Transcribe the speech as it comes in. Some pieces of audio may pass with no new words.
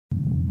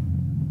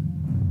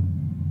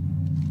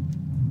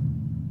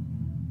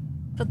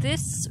for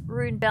this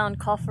Runebound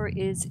Coffer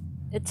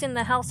it's in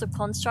the House of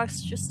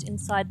Constructs just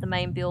inside the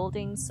main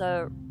building,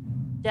 so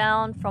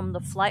down from the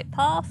flight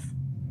path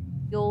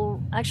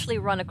you'll actually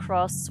run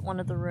across one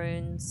of the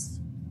runes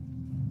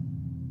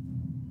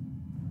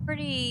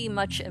pretty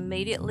much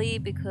immediately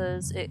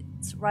because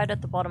it's right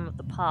at the bottom of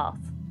the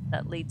path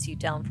that leads you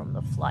down from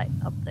the flight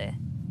up there.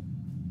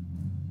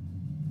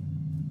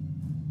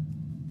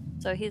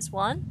 So here's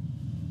one.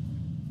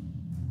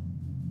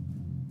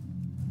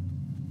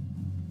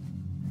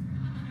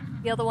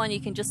 The other one you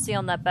can just see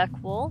on that back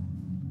wall.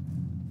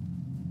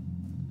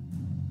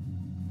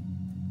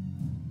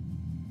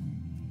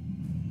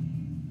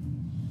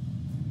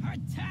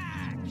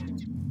 Attack!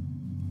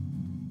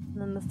 And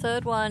then the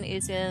third one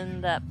is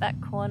in that back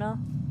corner.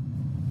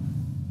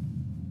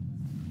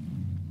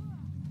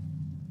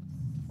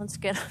 Once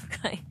again,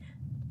 I'm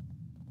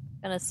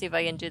gonna see if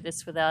I can do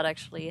this without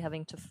actually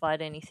having to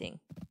fight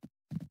anything.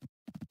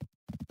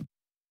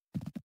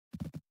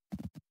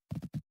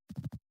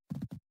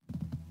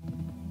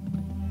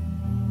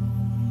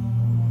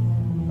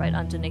 Right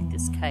underneath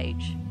this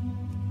cage.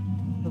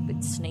 A little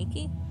bit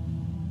sneaky.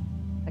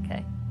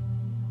 Okay.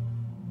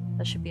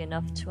 That should be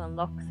enough to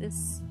unlock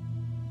this.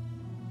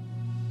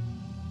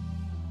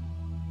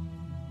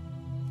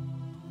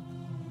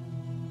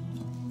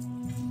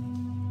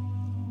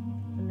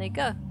 And there you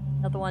go.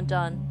 Another one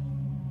done.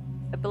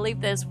 I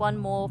believe there's one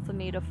more for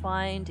me to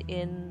find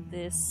in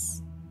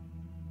this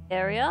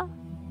area.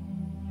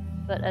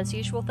 But as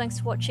usual, thanks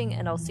for watching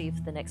and I'll see you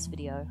for the next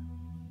video.